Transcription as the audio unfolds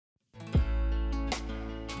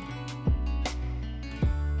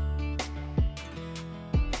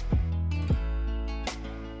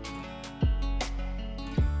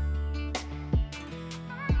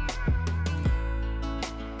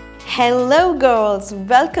Hello, girls.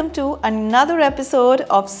 Welcome to another episode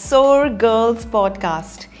of Soar Girls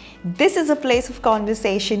Podcast. This is a place of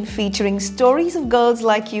conversation featuring stories of girls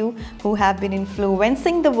like you who have been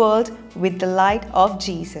influencing the world with the light of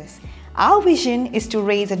Jesus. Our vision is to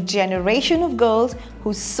raise a generation of girls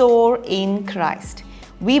who soar in Christ.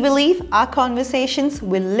 We believe our conversations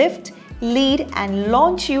will lift, lead, and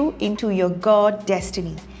launch you into your God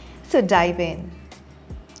destiny. So dive in.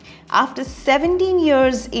 After 17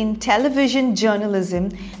 years in television journalism,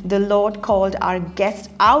 the Lord called our guest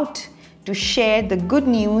out to share the good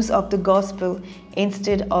news of the gospel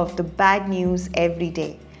instead of the bad news every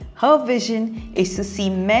day. Her vision is to see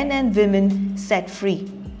men and women set free.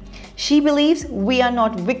 She believes we are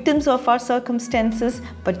not victims of our circumstances,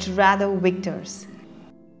 but rather victors.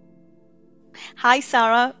 Hi,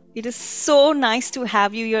 Sara. It is so nice to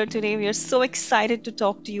have you here today. We are so excited to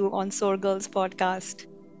talk to you on Soar Girls podcast.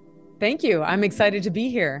 Thank you. I'm excited to be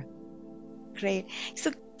here. Great. So,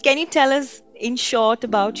 can you tell us in short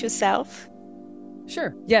about yourself?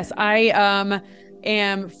 Sure. Yes, I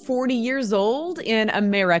am 40 years old in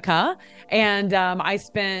America, and I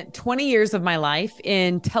spent 20 years of my life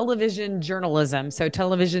in television journalism. So,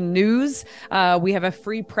 television news. We have a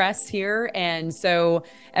free press here. And so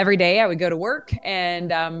every day I would go to work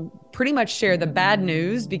and pretty much share the bad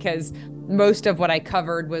news because most of what I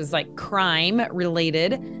covered was like crime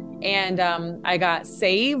related. And I got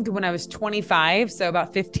saved when I was 25, so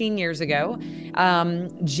about 15 years ago.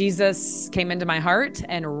 Jesus came into my heart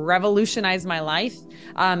and revolutionized my life.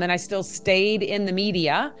 And I still stayed in the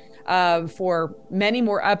media for many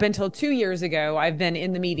more, up until 2 years ago, I've been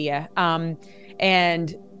in the media.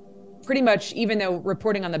 And pretty much, even though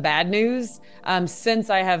reporting on the bad news,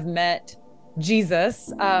 since I have met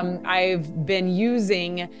Jesus, I've been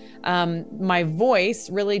using my voice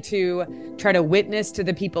really to try to witness to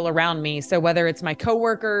the people around me. So whether it's my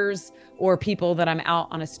coworkers or people that I'm out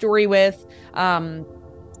on a story with,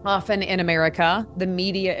 often in America, the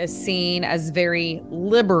media is seen as very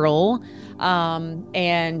liberal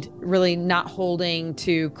and really not holding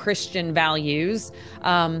to Christian values.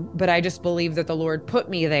 But I just believe that the Lord put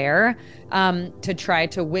me there to try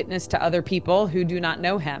to witness to other people who do not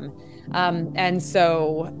know him. And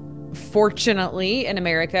so fortunately in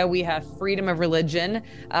America, we have freedom of religion.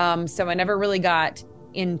 So I never really got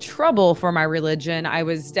in trouble for my religion. I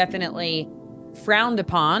was definitely frowned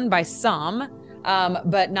upon by some,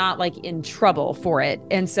 but not like in trouble for it.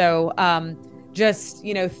 And so, just,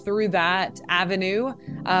 through that avenue,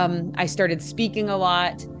 I started speaking a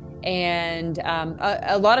lot and,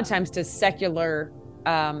 a lot of times to secular,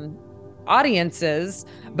 audiences,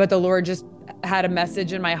 but the Lord just had a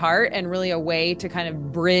message in my heart and really a way to kind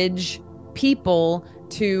of bridge people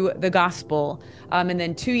to the gospel. And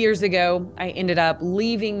then 2 years ago, I ended up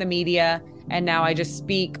leaving the media and now I just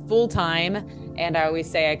speak full time. And I always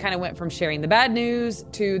say I kind of went from sharing the bad news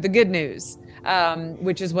to the good news,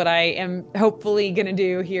 which is what I am hopefully going to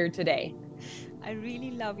do here today. I really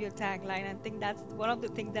love your tagline. I think that's one of the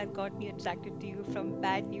things that got me attracted to you, from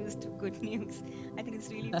bad news to good news. I think it's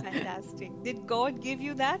really fantastic. Did God give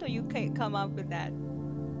you that, or you come up with that?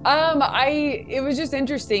 It was just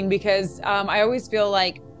interesting because I always feel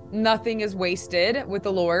like nothing is wasted with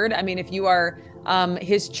the Lord. I mean, if you are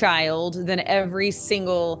his child, then every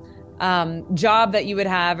single job that you would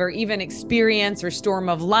have, or even experience or storm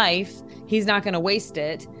of life, he's not going to waste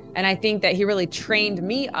it. And I think that he really trained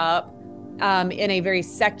me up in a very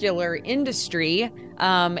secular industry,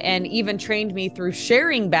 and even trained me through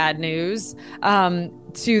sharing bad news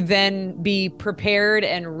to then be prepared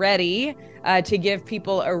and ready to give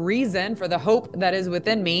people a reason for the hope that is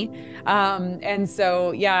within me. And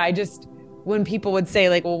so, yeah, when people would say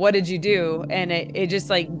like, well, what did you do? And it just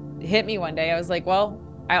like hit me one day. I was like, well,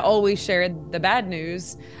 I always shared the bad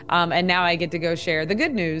news. And now I get to go share the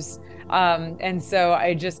good news. And so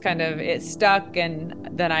I just it stuck, and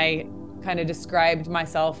then I kind of described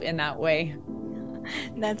myself in that way.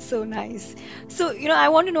 That's so nice. So, I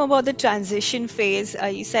want to know about the transition phase.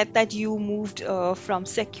 You said that you moved from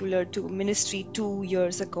secular to ministry 2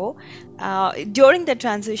 years ago. During the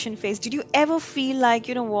transition phase, did you ever feel like,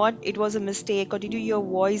 it was a mistake, or did you hear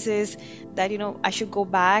voices that, I should go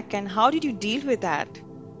back? And how did you deal with that?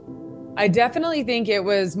 I definitely think it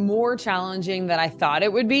was more challenging than I thought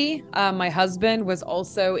it would be. My husband was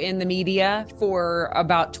also in the media for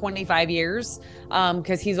about 25 years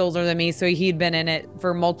because he's older than me. So he'd been in it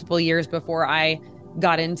for multiple years before I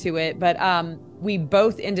got into it. But we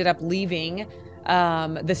both ended up leaving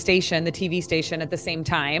the TV station at the same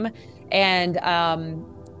time. And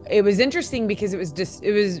it was interesting because it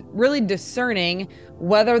was really discerning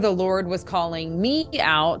whether the Lord was calling me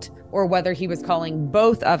out or whether he was calling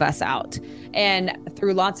both of us out. And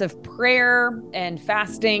through lots of prayer and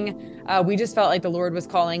fasting, we just felt like the Lord was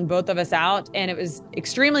calling both of us out. And it was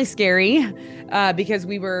extremely scary because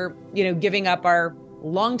we were, giving up our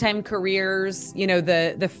longtime careers,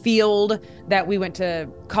 the field that we went to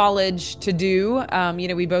college to do.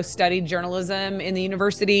 We both studied journalism in the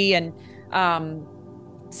university, and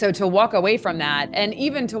so to walk away from that, and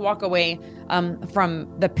even to walk away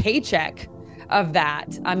from the paycheck of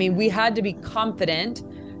that, I mean, we had to be confident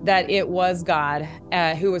that it was God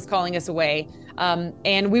who was calling us away,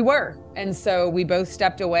 and we were. And so we both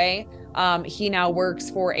stepped away. He now works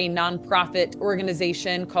for a nonprofit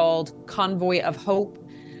organization called Convoy of Hope.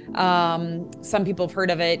 Some people have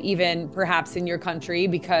heard of it, even perhaps in your country,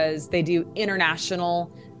 because they do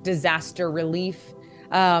international disaster relief.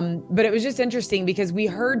 But it was just interesting because we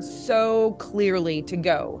heard so clearly to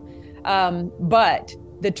go. But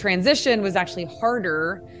the transition was actually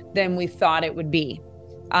harder than we thought it would be.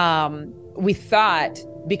 We thought,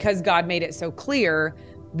 because God made it so clear,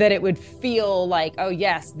 that it would feel like, oh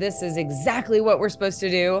yes, this is exactly what we're supposed to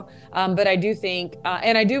do. But I do think,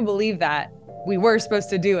 and I do believe that we were supposed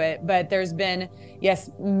to do it, but there's been,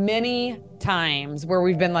 yes, many times where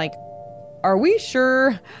we've been like, are we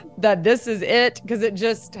sure that this is it? Because it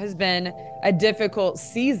just has been a difficult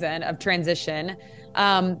season of transition.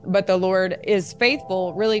 But the Lord is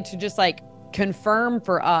faithful really to just like confirm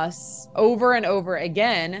for us over and over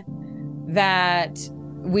again that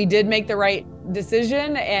we did make the right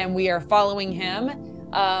decision and we are following him.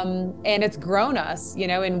 And it's grown us,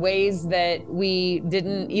 in ways that we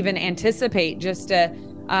didn't even anticipate, just to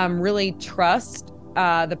really trust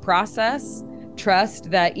the process. Trust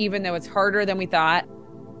that even though it's harder than we thought,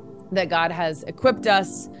 that God has equipped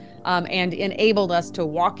us and enabled us to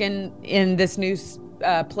walk in this new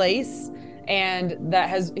place, and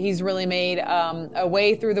that he's really made a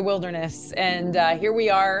way through the wilderness. And here we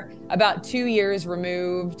are, about 2 years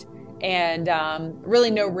removed, and really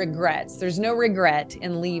no regrets. There's no regret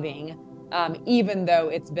in leaving, even though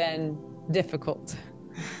it's been difficult.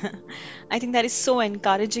 I think that is so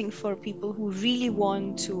encouraging for people who really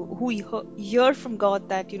want to, who hear from God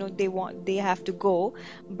that they have to go,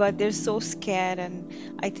 but they're so scared. And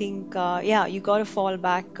I think you got to fall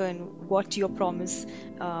back on what your promise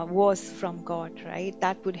was from God, right?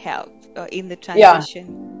 That would help in the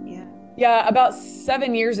transition. Yeah. About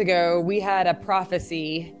 7 years ago, we had a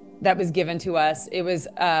prophecy that was given to us. It was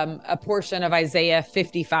a portion of Isaiah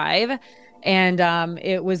 55, and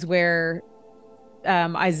it was where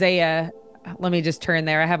Isaiah, let me just turn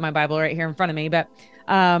there. I have my Bible right here in front of me, but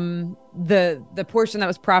the portion that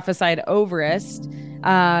was prophesied over us,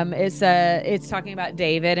 it's talking about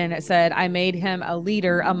David, and it said, I made him a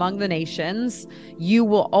leader among the nations. You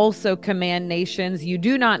will also command nations you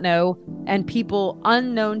do not know, and people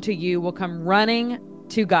unknown to you will come running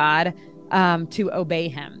to God to obey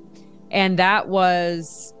him. And that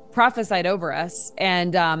was prophesied over us.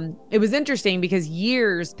 And it was interesting because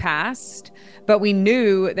years passed, but we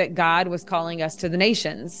knew that God was calling us to the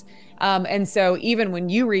nations. And so even when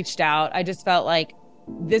you reached out, I just felt like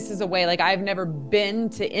this is a way, like I've never been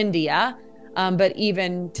to India, but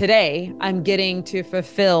even today I'm getting to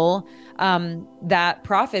fulfill that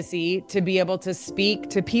prophecy, to be able to speak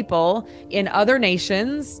to people in other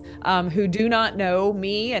nations who do not know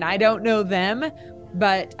me and I don't know them.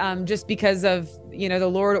 But just because of, the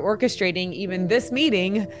Lord orchestrating even this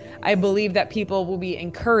meeting, I believe that people will be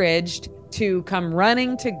encouraged to come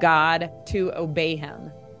running to God to obey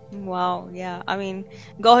him. Wow. Yeah. I mean,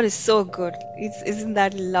 God is so good. Isn't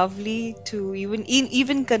that lovely to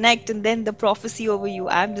even connect, and then the prophecy over you?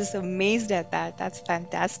 I'm just amazed at that. That's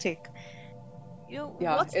fantastic. Yeah,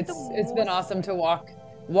 it's been awesome to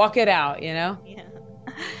walk it out, Yeah.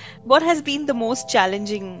 What has been the most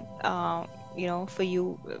challenging, for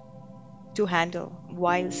you to handle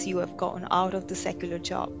whilst you have gone out of the secular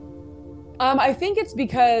job? I think it's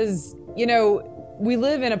because, we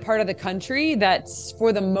live in a part of the country that's,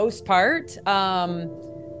 for the most part,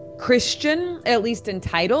 Christian, at least in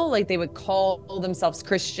title, like they would call themselves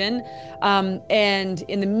Christian. And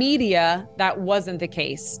in the media, that wasn't the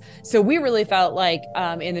case. So we really felt like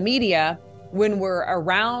in the media, when we're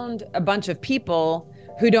around a bunch of people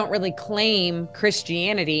who don't really claim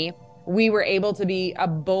Christianity, we were able to be a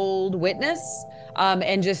bold witness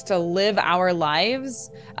and just to live our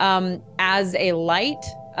lives as a light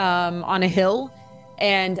on a hill.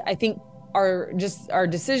 And I think our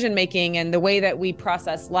decision making and the way that we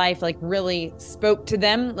process life like really spoke to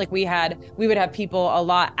them. Like we would have people a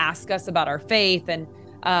lot ask us about our faith, and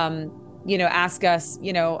ask us,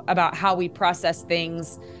 about how we process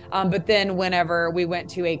things. But then whenever we went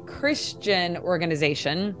to a Christian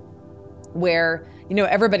organization where,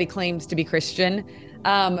 everybody claims to be Christian,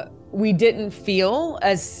 we didn't feel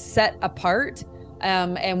as set apart.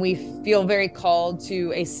 And we feel very called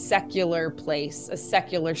to a secular place, a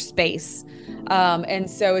secular space. And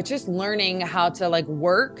so it's just learning how to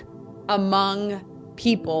work among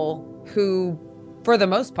people who, for the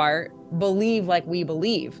most part, believe like we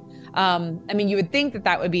believe. You would think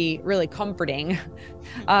that would be really comforting.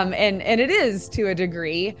 And it is to a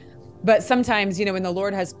degree. But sometimes, when the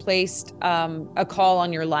Lord has placed a call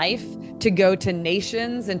on your life to go to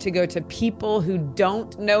nations and to go to people who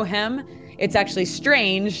don't know him, it's actually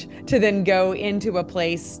strange to then go into a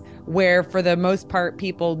place where, for the most part,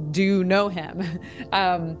 people do know him.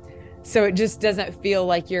 So it just doesn't feel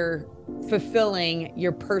like you're fulfilling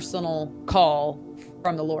your personal call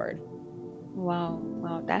from the Lord.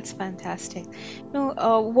 Wow, that's fantastic.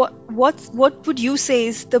 What would you say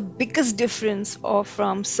is the biggest difference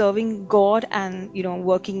from serving God and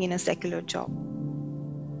working in a secular job?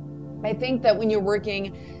 I think that when you're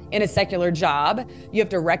working in a secular job, you have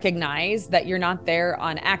to recognize that you're not there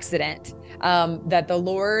on accident, that the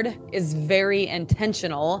Lord is very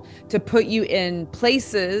intentional to put you in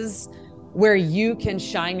places where you can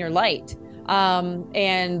shine your light.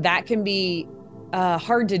 And that can be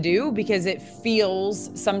hard to do because it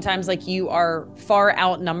feels sometimes like you are far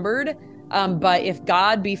outnumbered. But if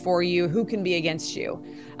God be for you, who can be against you?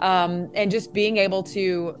 And just being able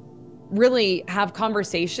to really have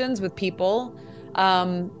conversations with people.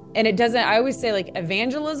 And I always say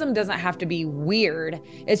evangelism doesn't have to be weird.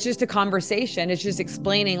 It's just a conversation. It's just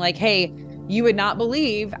explaining hey, you would not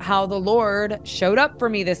believe how the Lord showed up for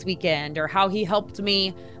me this weekend, or how he helped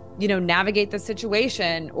me, navigate the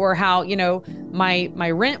situation, or how, my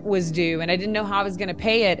rent was due and I didn't know how I was going to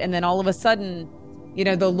pay it. And then all of a sudden,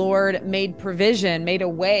 the Lord made provision, made a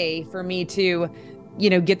way for me to,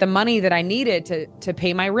 get the money that I needed to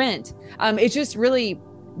pay my rent. It's just really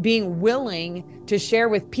being willing to share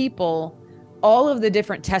with people all of the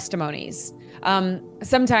different testimonies.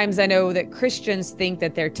 Sometimes I know that Christians think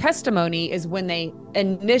that their testimony is when they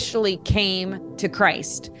initially came to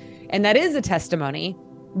Christ. And that is a testimony.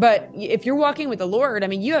 But if you're walking with the Lord,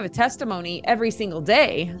 you have a testimony every single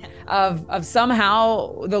day of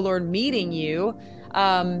somehow the Lord meeting you,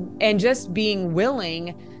 and just being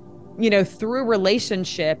willing, through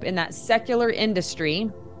relationship in that secular industry,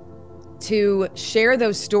 to share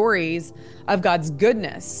those stories of God's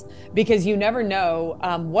goodness, because you never know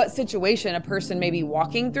what situation a person may be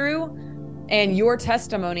walking through, and your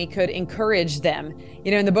testimony could encourage them.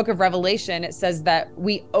 In the book of Revelation, it says that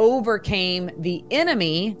we overcame the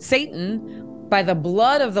enemy, Satan, by the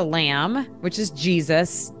blood of the Lamb, which is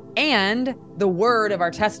Jesus, and the word of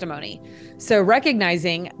our testimony. So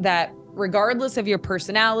recognizing that regardless of your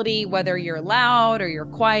personality, whether you're loud or you're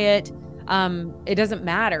quiet, it doesn't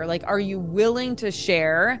matter. Are you willing to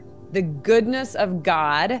share the goodness of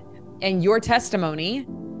God and your testimony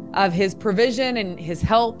of his provision and his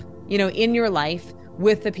help, in your life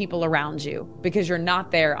with the people around you, because you're not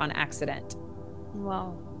there on accident.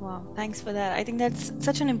 Wow. Thanks for that. I think that's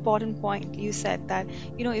such an important point. You said that,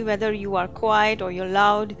 whether you are quiet or you're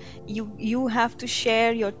loud, you have to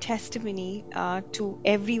share your testimony to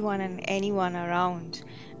everyone and anyone around.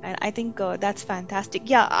 And I think that's fantastic.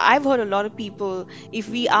 Yeah, I've heard a lot of people, if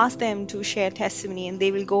we ask them to share testimony, and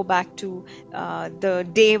they will go back to the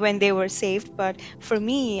day when they were saved. But for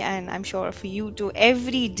me, and I'm sure for you too,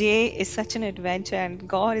 every day is such an adventure, and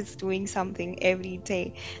God is doing something every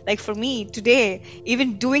day. Like for me today,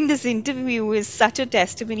 even doing this interview is such a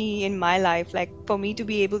testimony in my life. Like for me to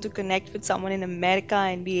be able to connect with someone in America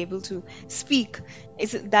and be able to speak,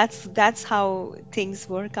 that's how things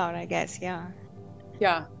work out, I guess.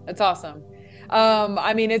 Yeah, that's awesome.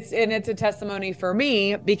 It's a testimony for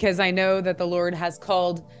me, because I know that the Lord has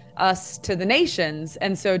called us to the nations.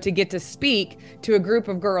 And so to get to speak to a group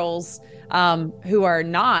of girls who are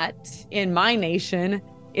not in my nation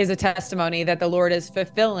is a testimony that the Lord is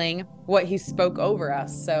fulfilling what he spoke over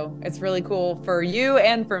us. So it's really cool for you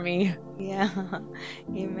and for me. Yeah,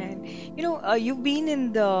 amen. You've been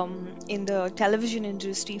in the television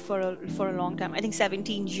industry for a long time. I think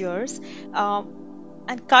 17 years.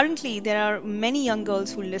 And currently, there are many young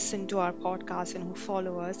girls who listen to our podcast and who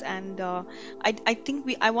follow us. And I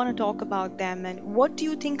think I want to talk about them. And what do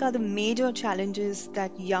you think are the major challenges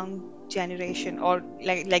that young generation, or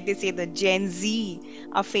like they say, the Gen Z,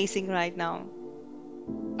 are facing right now?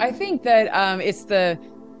 I think that it's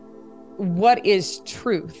what is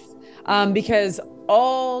truth, because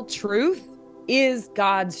all truth is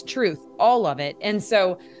God's truth, all of it. And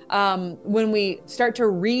so when we start to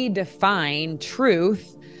redefine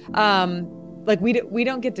truth, like we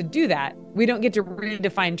don't get to do that. We don't get to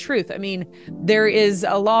redefine truth. I mean, there is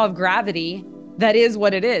a law of gravity that is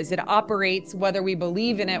what it is. It operates whether we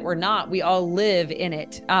believe in it or not. We all live in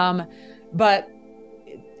it. But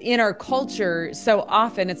in our culture, so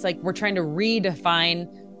often it's like we're trying to redefine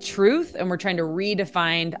truth and we're trying to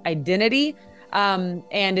redefine identity.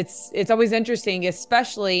 And it's always interesting,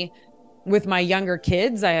 especially with my younger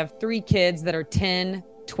kids. I have 3 kids that are 10,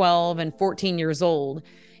 12, and 14 years old.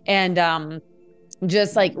 And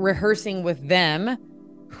just like rehearsing with them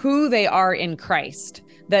who they are in Christ,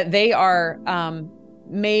 that they are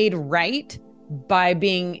made right by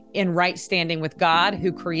being in right standing with God,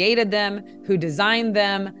 who created them, who designed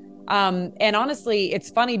them. And honestly, it's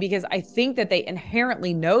funny because I think that they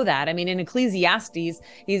inherently know that. I mean, in Ecclesiastes,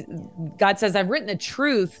 God says, I've written the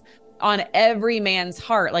truth on every man's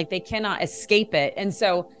heart. Like they cannot escape it. And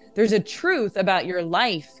so there's a truth about your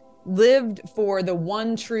life lived for the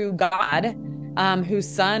one true God, whose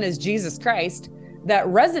son is Jesus Christ, that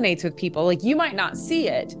resonates with people. Like you might not see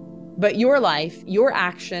it, but your life, your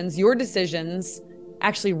actions, your decisions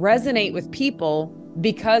actually resonate with people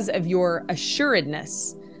because of your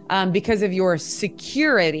assuredness, because of your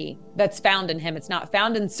security that's found in him. It's not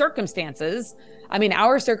found in circumstances. I mean,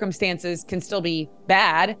 our circumstances can still be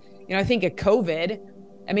bad. You know, I think of COVID.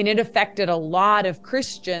 I mean, it affected a lot of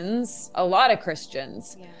Christians,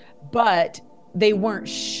 Yeah. but they weren't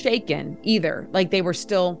shaken either. Like they were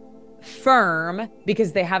still firm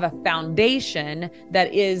because they have a foundation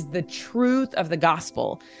that is the truth of the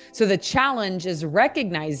gospel. So the challenge is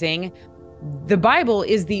recognizing the Bible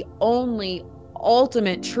is the only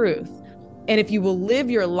ultimate truth. And if you will live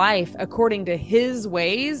your life according to his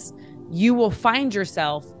ways, you will find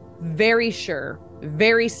yourself very sure,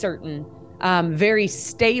 very certain, very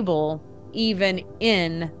stable, even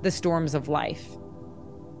in the storms of life.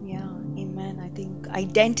 Yeah, amen. I think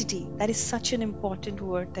identity, that is such an important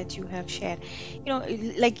word that you have shared.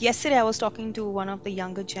 Like yesterday, I was talking to one of the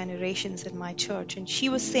younger generations in my church, and she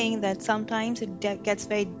was saying that sometimes it gets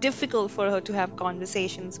very difficult for her to have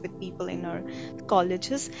conversations with people in her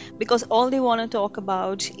colleges because all they want to talk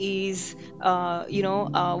about is,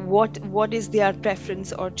 what is their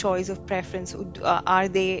preference or choice of preference. Are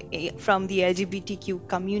they from the LGBTQ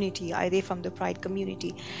community? Are they from the Pride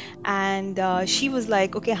community? And she was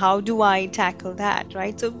like, okay, how do I tackle that,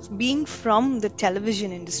 right? So being from the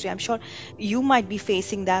television industry, I'm sure you might be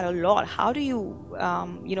facing that a lot. How do you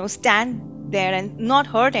stand there and not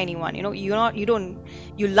hurt anyone?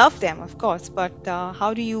 You love them, of course, but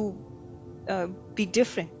how do you be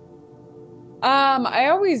different? I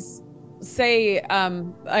always say, I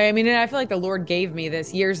mean, and I feel like the Lord gave me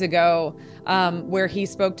this years ago, where he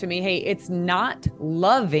spoke to me, hey, it's not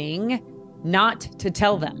loving not to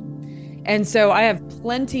tell them. And so I have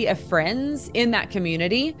plenty of friends in that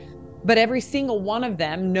community, but every single one of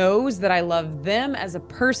them knows that I love them as a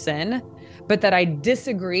person, but that I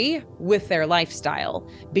disagree with their lifestyle.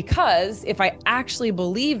 Because if I actually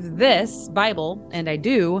believe this Bible, and I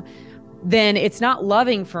do, then it's not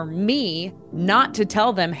loving for me not to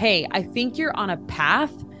tell them, hey, I think you're on a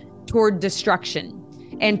path toward destruction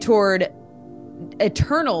and toward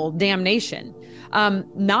eternal damnation.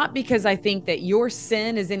 Not because I think that your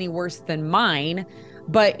sin is any worse than mine,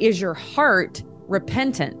 but is your heart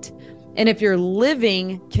repentant? And if you're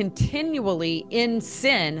living continually in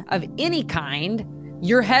sin of any kind,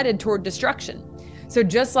 you're headed toward destruction. So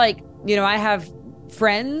just like, I have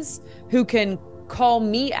friends who can call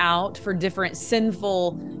me out for different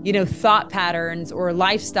sinful, thought patterns or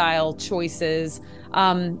lifestyle choices,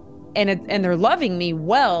 and they're loving me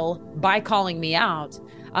well by calling me out.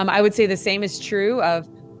 I would say the same is true of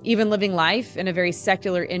even living life in a very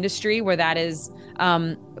secular industry where that is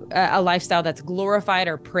a lifestyle that's glorified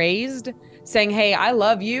or praised, saying, hey, I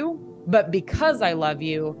love you, but because I love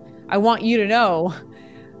you, I want you to know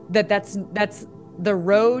that that's the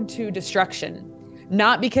road to destruction.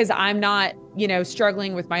 Not because I'm not,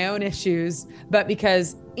 struggling with my own issues, but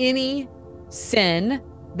because any sin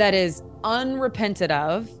that is unrepented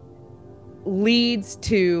of leads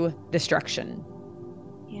to destruction.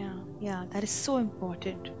 Yeah, that is so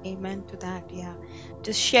important. Amen to that. Yeah,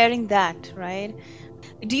 just sharing that, right?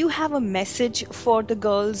 Do you have a message for the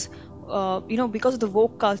girls? Because of the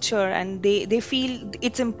woke culture, and they feel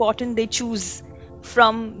it's important they choose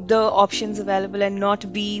from the options available and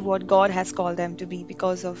not be what God has called them to be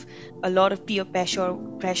because of a lot of peer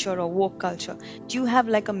pressure or woke culture. Do you have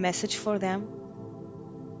like a message for them?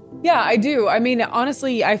 Yeah, I do. I mean,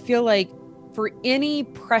 honestly, I feel like for any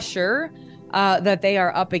pressure that they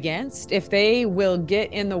are up against, if they will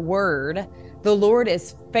get in the word, the Lord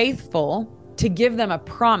is faithful to give them a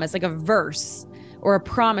promise, like a verse or a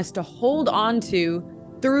promise to hold on to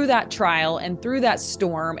through that trial and through that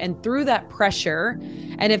storm and through that pressure.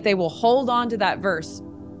 And if they will hold on to that verse,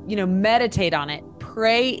 meditate on it,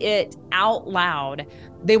 pray it out loud,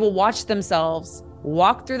 they will watch themselves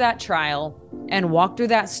walk through that trial and walk through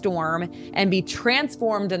that storm and be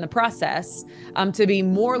transformed in the process, to be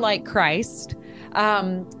more like Christ,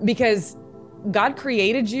 because God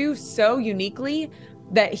created you so uniquely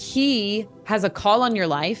that he has a call on your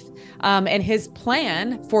life, and his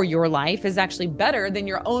plan for your life is actually better than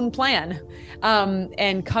your own plan.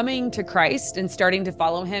 And coming to Christ and starting to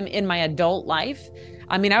follow him in my adult life,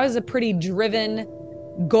 I was a pretty driven,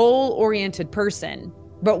 goal-oriented person.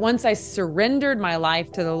 But once I surrendered my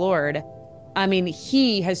life to the Lord,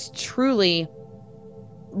 he has truly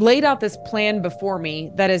laid out this plan before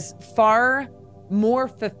me that is far more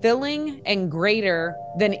fulfilling and greater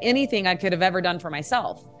than anything I could have ever done for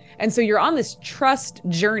myself. And so you're on this trust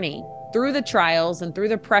journey through the trials and through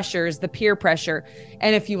the pressures, the peer pressure.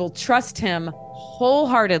 And if you will trust him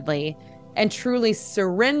wholeheartedly and truly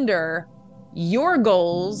surrender your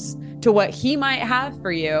goals to what he might have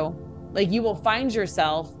for you, like, you will find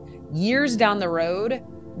yourself years down the road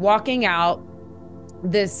walking out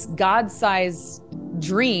this God-sized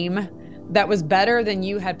dream that was better than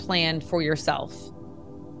you had planned for yourself.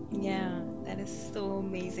 Yeah, that is so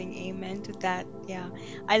amazing. Amen to that. Yeah,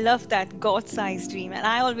 I love that God-sized dream. And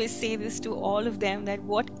I always say this to all of them, that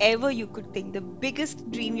whatever you could think, the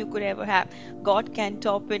biggest dream you could ever have, God can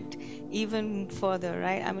top it even further,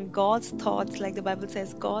 right? God's thoughts, like the Bible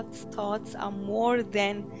says, God's thoughts are more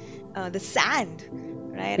than the sand,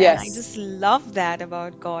 right? Yes. And I just love that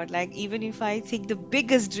about God. Like, even if I think the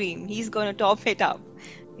biggest dream, he's going to top it up.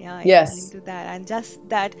 Yeah, Yes. to that. And just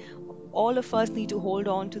that, all of us need to hold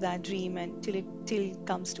on to that dream till it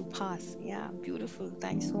comes to pass. Yeah, beautiful.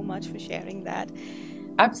 Thanks so much for sharing that.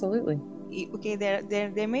 Absolutely. Okay,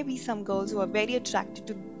 there may be some girls who are very attracted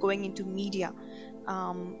to going into media.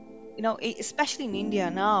 Especially in India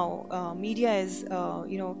now, media is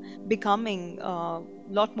becoming a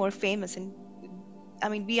lot more famous.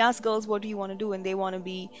 And we ask girls, what do you want to do? And they want to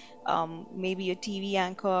be maybe a TV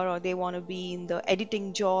anchor, or they want to be in the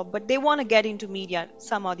editing job, but they want to get into media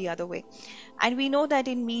some or the other way. And we know that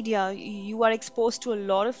in media, you are exposed to a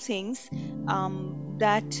lot of things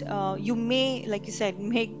that you may, like you said,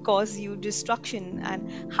 may cause you destruction.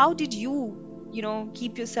 And how did you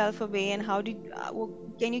keep yourself away? And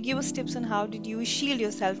can you give us tips on how did you shield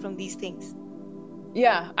yourself from these things?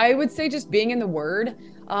 Yeah, I would say just being in the word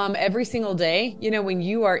every single day. When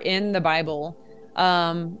you are in the Bible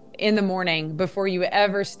in the morning before you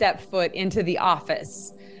ever step foot into the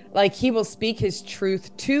office, like, he will speak his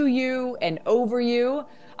truth to you and over you,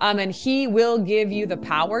 and he will give you the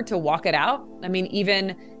power to walk it out.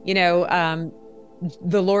 Even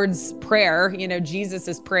the Lord's prayer,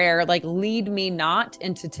 Jesus's prayer, like, lead me not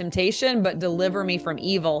into temptation, but deliver me from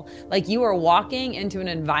evil. Like, you are walking into an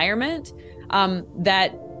environment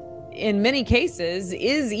that in many cases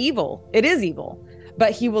is evil. It is evil,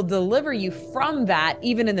 but he will deliver you from that,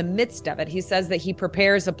 even in the midst of it. He says that he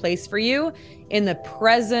prepares a place for you in the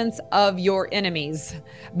presence of your enemies.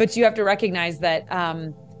 But you have to recognize that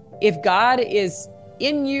if God is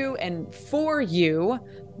in you and for you,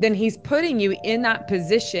 then he's putting you in that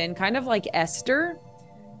position, kind of like Esther.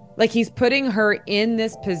 Like, he's putting her in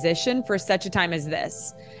this position for such a time as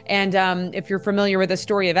this. And if you're familiar with the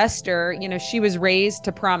story of Esther, she was raised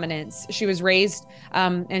to prominence. She was raised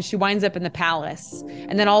and she winds up in the palace.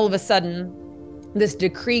 And then all of a sudden, this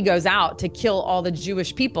decree goes out to kill all the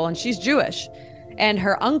Jewish people. And she's Jewish. And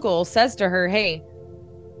her uncle says to her, hey,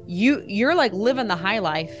 you're like living the high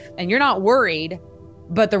life and you're not worried,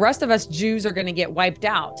 but the rest of us Jews are going to get wiped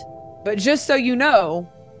out. But just so you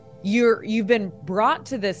know, you've been brought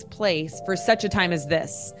to this place for such a time as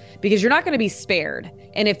this, because you're not going to be spared.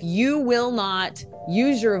 And if you will not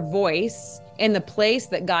use your voice in the place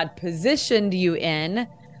that God positioned you in,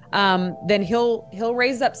 then he'll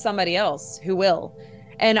raise up somebody else who will.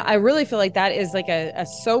 And I really feel like that is like a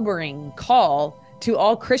sobering call to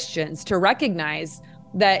all Christians to recognize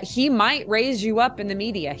that he might raise you up in the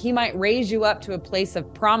media. He might raise you up to a place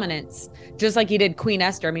of prominence, just like he did Queen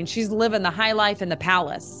Esther. She's living the high life in the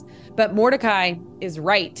palace. But Mordecai is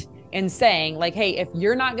right in saying, like, hey, if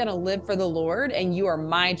you're not going to live for the Lord and you are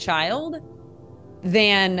my child,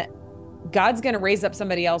 then God's going to raise up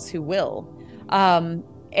somebody else who will.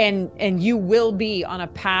 And you will be on a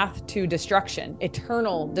path to destruction,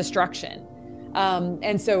 eternal destruction.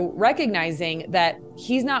 And so recognizing that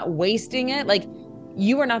he's not wasting it, like,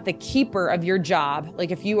 you are not the keeper of your job.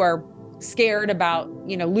 Like if you are scared about,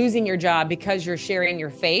 losing your job because you're sharing your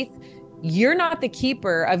faith, you're not the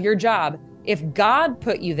keeper of your job. If God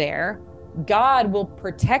put you there, God will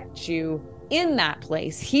protect you in that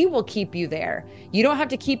place. He will keep you there. You don't have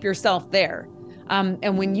to keep yourself there.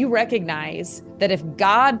 And when you recognize that if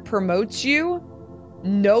God promotes you,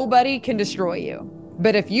 nobody can destroy you.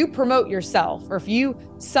 But if you promote yourself, or if you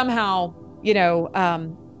somehow,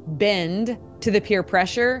 bend to the peer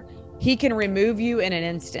pressure, he can remove you in an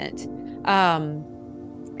instant.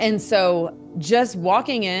 And so just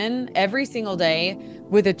walking in every single day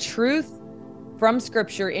with a truth from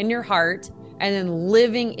scripture in your heart and then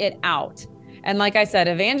living it out. And like I said,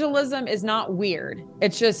 evangelism is not weird.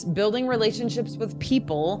 It's just building relationships with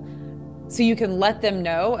people so you can let them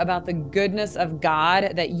know about the goodness of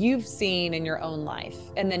God that you've seen in your own life.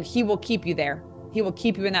 And then he will keep you there. He will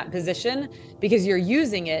keep you in that position because you're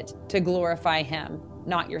using it to glorify him,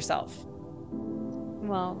 not yourself.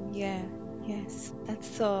 Wow, yeah, yes,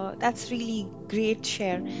 that's really great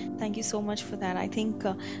share. Thank you so much for that. I think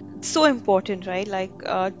it's so important, right? Like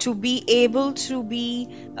to be able to be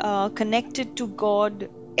connected to God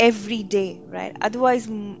every day, right? Otherwise,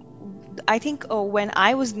 I think when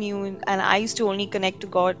I was new and I used to only connect to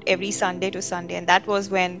God every Sunday to Sunday, and that was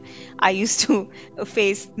when I used to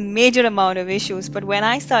face major amount of issues. But when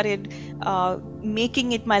I started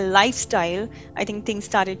making it my lifestyle, I think things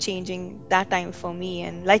started changing that time for me.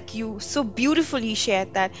 And like you so beautifully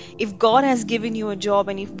shared that if God has given you a job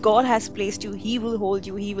and if God has placed you, He will hold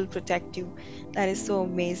you, He will protect you. That is so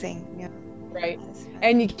amazing. Yeah. Right.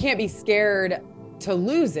 And you can't be scared to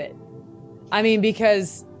lose it. I mean,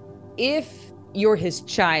 because if you're his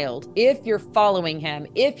child, if you're following him,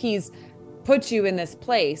 if he's put you in this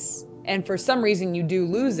place and for some reason you do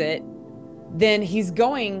lose it, then he's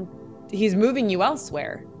moving you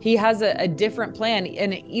elsewhere. He has a different plan,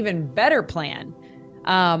 an even better plan.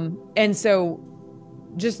 And so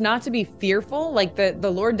just not to be fearful, like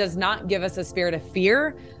the Lord does not give us a spirit of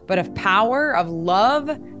fear, but of power, of love,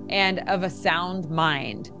 and of a sound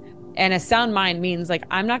mind. And a sound mind means like,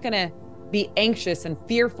 I'm not going to be anxious and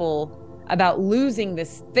fearful about losing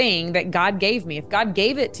this thing that God gave me. If God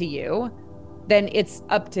gave it to you, then it's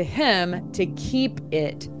up to him to keep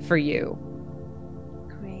it for you.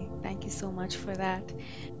 Great. Thank you so much for that.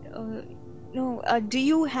 Do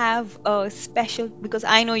you have a special, because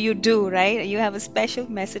I know you do, right? You have a special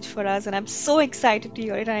message for us, and I'm so excited to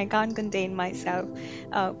hear it, and I can't contain myself.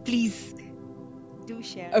 Please do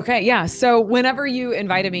share. Okay, yeah. So whenever you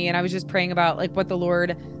invited me and I was just praying about like what the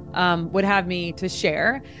Lord would have me to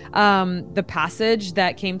share, the passage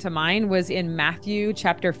that came to mind was in Matthew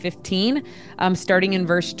chapter 15, starting in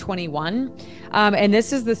verse 21. And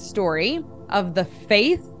this is the story of the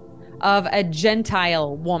faith of a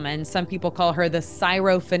Gentile woman. Some people call her the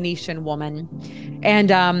Syrophoenician woman.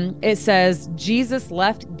 And it says, Jesus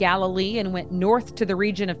left Galilee and went north to the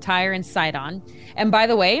region of Tyre and Sidon. And by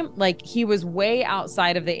the way, like he was way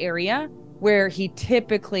outside of the area where he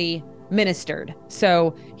typically ministered.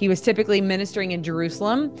 So he was typically ministering in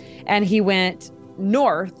Jerusalem, and he went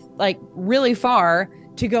north, like really far,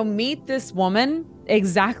 to go meet this woman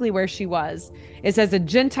exactly where she was. It says a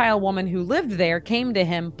Gentile woman who lived there came to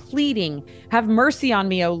him pleading, "Have mercy on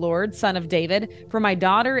me, O Lord, son of David, for my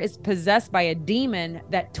daughter is possessed by a demon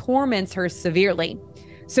that torments her severely."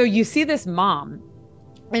 So you see this mom,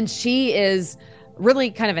 and she is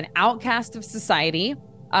really kind of an outcast of society.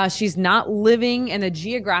 She's not living in the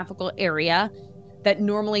geographical area that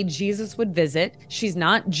normally Jesus would visit. She's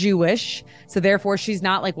not Jewish, so therefore she's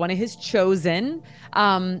not like one of his chosen.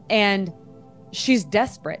 And she's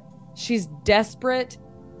desperate. She's desperate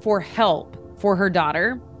for help for her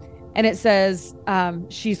daughter. And it says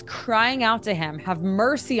she's crying out to him, "Have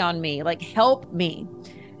mercy on me, like help me."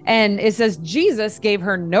 And it says Jesus gave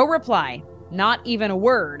her no reply, not even a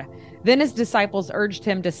word. Then his disciples urged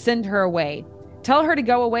him to send her away. "Tell her to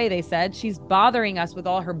go away," they said. "She's bothering us with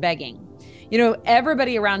all her begging." You know,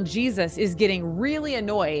 everybody around Jesus is getting really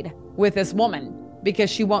annoyed with this woman because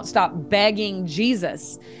she won't stop begging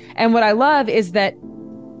Jesus. And what I love is that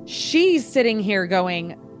she's sitting here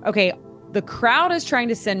going, okay, the crowd is trying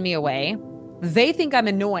to send me away. They think I'm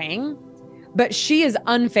annoying, but she is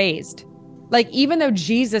unfazed. Like, even though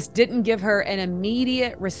Jesus didn't give her an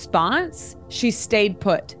immediate response, she stayed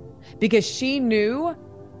put because she knew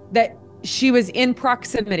that she was in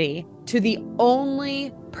proximity to the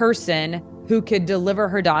only person who could deliver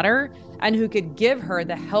her daughter and who could give her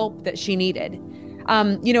the help that she needed.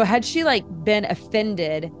 Had she like been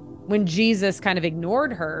offended when Jesus kind of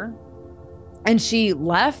ignored her and she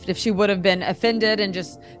left, if she would have been offended and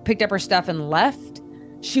just picked up her stuff and left,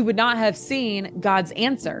 she would not have seen God's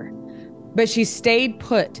answer. But she stayed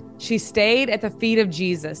put. She stayed at the feet of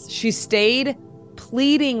Jesus. She stayed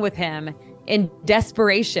pleading with him in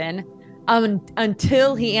desperation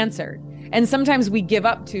until he answered. And sometimes we give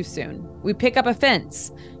up too soon. We pick up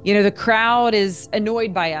offense. The crowd is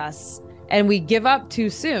annoyed by us and we give up too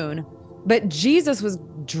soon. But Jesus was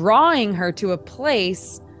drawing her to a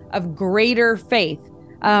place of greater faith.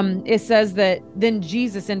 It says that then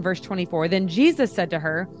Jesus, in verse 24, then Jesus said to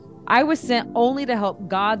her, I was sent only to help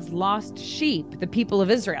God's lost sheep, the people of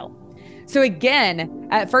Israel. So again,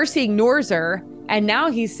 at first he ignores her, and now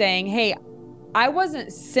he's saying, hey, I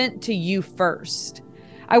wasn't sent to you first.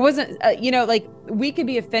 I wasn't, we could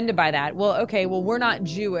be offended by that. Well, okay, we're not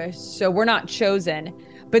Jewish, so we're not chosen.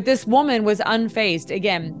 But this woman was unfazed,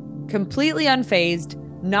 again, completely unfazed,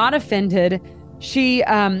 not offended.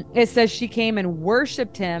 It says she came and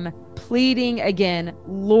worshiped him, pleading again,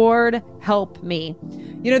 Lord, help me.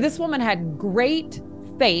 This woman had great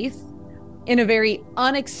faith in a very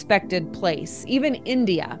unexpected place. Even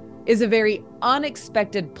India is a very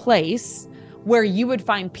unexpected place where you would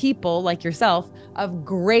find people like yourself of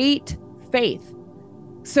great faith.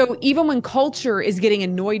 So even when culture is getting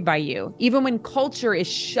annoyed by you, even when culture is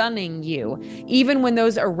shunning you, even when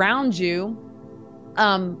those around you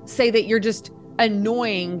say that you're just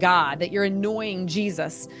annoying God, that you're annoying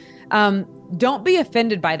Jesus, don't be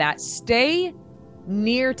offended by that. Stay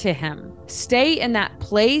near to him. Stay in that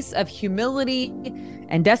place of humility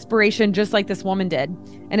and desperation, just like this woman did.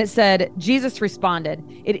 And it said, Jesus responded,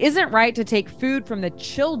 it isn't right to take food from the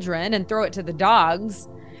children and throw it to the dogs.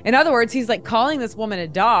 In other words, he's like calling this woman a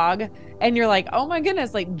dog. And you're like, oh my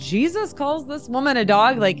goodness, like Jesus calls this woman a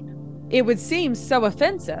dog. Like it would seem so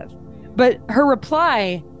offensive. But her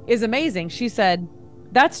reply is amazing. She said,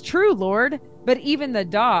 that's true, Lord. But even the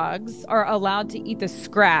dogs are allowed to eat the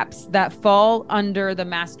scraps that fall under the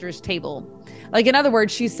master's table. Like, in other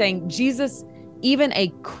words, she's saying, Jesus, even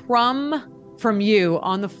a crumb from you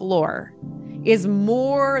on the floor is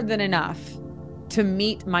more than enough to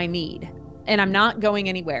meet my need. And I'm not going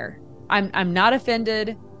anywhere. I'm not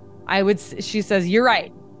offended. She says, you're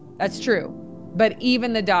right. That's true. But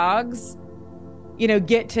even the dogs,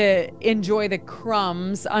 get to enjoy the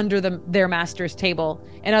crumbs under their master's table.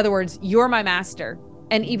 In other words, you're my master.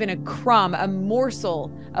 And even a crumb, a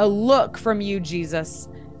morsel, a look from you, Jesus,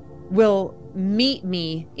 will meet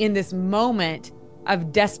me in this moment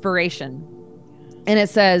of desperation. And it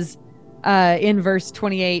says in verse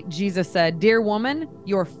 28, Jesus said, dear woman,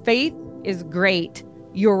 your faith is great.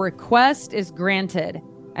 Your request is granted.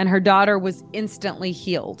 And her daughter was instantly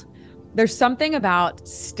healed. There's something about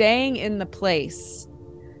staying in the place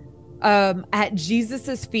at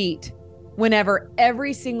Jesus's feet whenever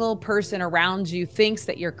every single person around you thinks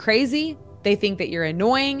that you're crazy. They think that you're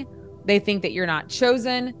annoying. They think that you're not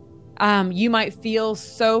chosen. You might feel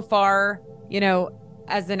so far,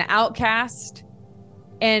 as an outcast.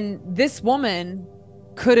 And this woman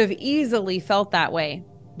could have easily felt that way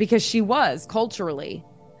because she was culturally.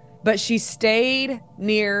 But she stayed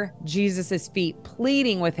near Jesus's feet,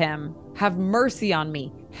 pleading with him, have mercy on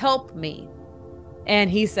me, help me.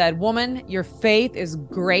 And he said, woman, your faith is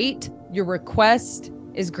great. Your request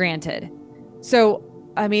is granted. So,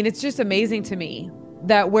 it's just amazing to me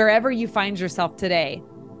that wherever you find yourself today,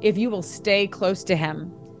 if you will stay close to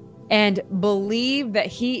him and believe that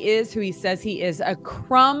he is who he says he is, a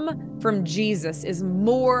crumb from Jesus is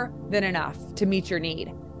more than enough to meet your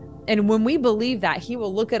need. And when we believe that, he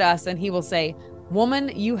will look at us and he will say,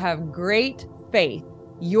 woman, you have great faith.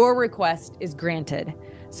 Your request is granted.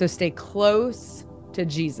 So stay close to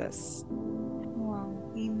Jesus.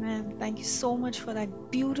 Wow, amen. Thank you so much for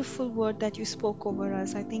that beautiful word that you spoke over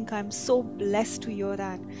us. I think I'm so blessed to hear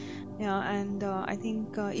that. And I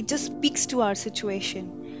think it just speaks to our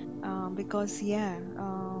situation because,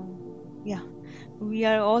 we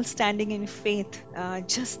are all standing in faith,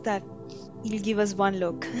 just that he'll give us one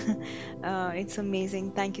look. It's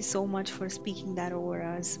amazing. Thank you so much for speaking that over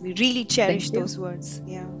us. We really cherish those words.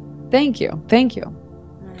 Yeah. Thank you. Thank you.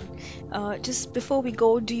 Just before we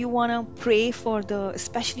go, do you want to pray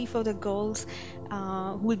especially for the girls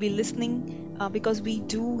who will be listening? Because we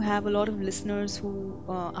do have a lot of listeners who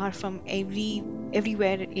are from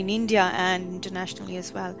everywhere in India and internationally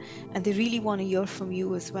as well. And they really want to hear from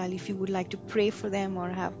you as well. If you would like to pray for them or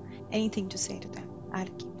have anything to say to them.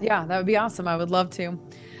 Yeah, that would be awesome. I would love to.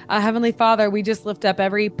 Heavenly Father, we just lift up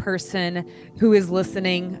every person who is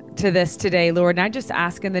listening to this today, Lord. And I just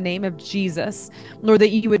ask in the name of Jesus, Lord, that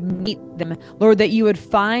you would meet them, Lord, that you would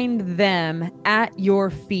find them at your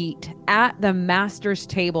feet, at the master's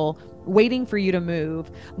table, waiting for you to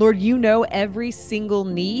move. Lord, you know every single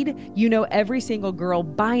need. You know every single girl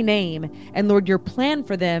by name. And Lord, your plan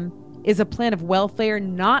for them is a plan of welfare,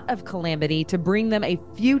 not of calamity, to bring them a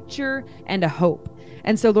future and a hope.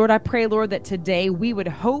 And so, Lord, I pray, Lord, that today we would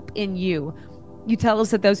hope in you. You tell us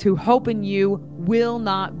that those who hope in you will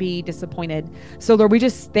not be disappointed. So, Lord, we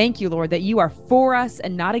just thank you, Lord, that you are for us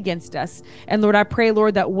and not against us. And Lord, I pray,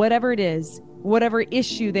 Lord, that whatever it is, whatever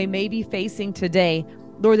issue they may be facing today,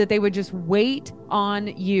 Lord, that they would just wait on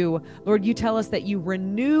you. Lord, you tell us that you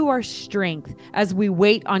renew our strength as we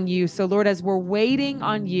wait on you. So, Lord, as we're waiting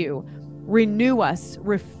on you, renew us,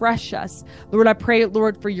 refresh us. Lord, I pray,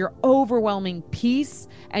 Lord, for your overwhelming peace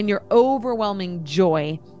and your overwhelming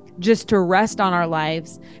joy just to rest on our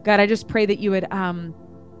lives. God, I just pray that you would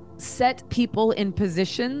set people in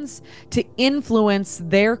positions to influence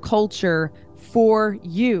their culture for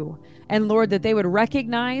you. And Lord, that they would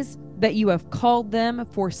recognize that you have called them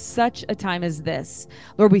for such a time as this.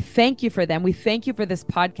 Lord, we thank you for them. We thank you for this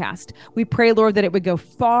podcast. We pray, Lord, that it would go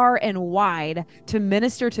far and wide to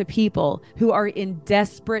minister to people who are in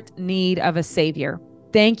desperate need of a Savior.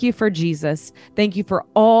 Thank you for Jesus. Thank you for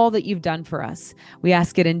all that you've done for us. We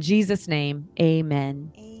ask it in Jesus' name.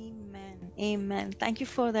 Amen. Amen. Amen. Thank you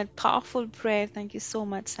for that powerful prayer. Thank you so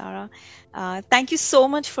much, Sara. Thank you so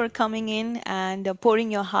much for coming in and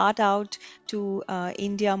pouring your heart out to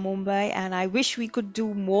India, Mumbai. And I wish we could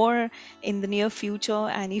do more in the near future.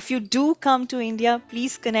 And if you do come to India,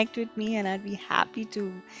 please connect with me, and I'd be happy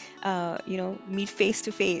to, meet face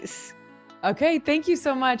to face. Okay, thank you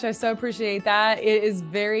so much. I so appreciate that. It is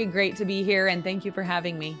very great to be here, and thank you for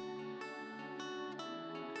having me.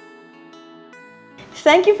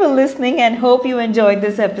 Thank you for listening and hope you enjoyed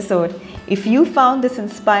this episode. If you found this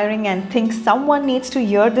inspiring and think someone needs to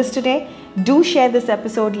hear this today, do share this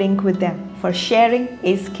episode link with them, for sharing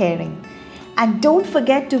is caring. And don't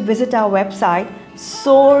forget to visit our website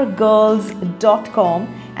soargirls.com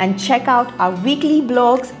and check out our weekly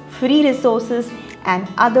blogs, free resources, and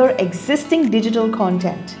other existing digital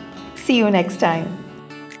content. See you next time.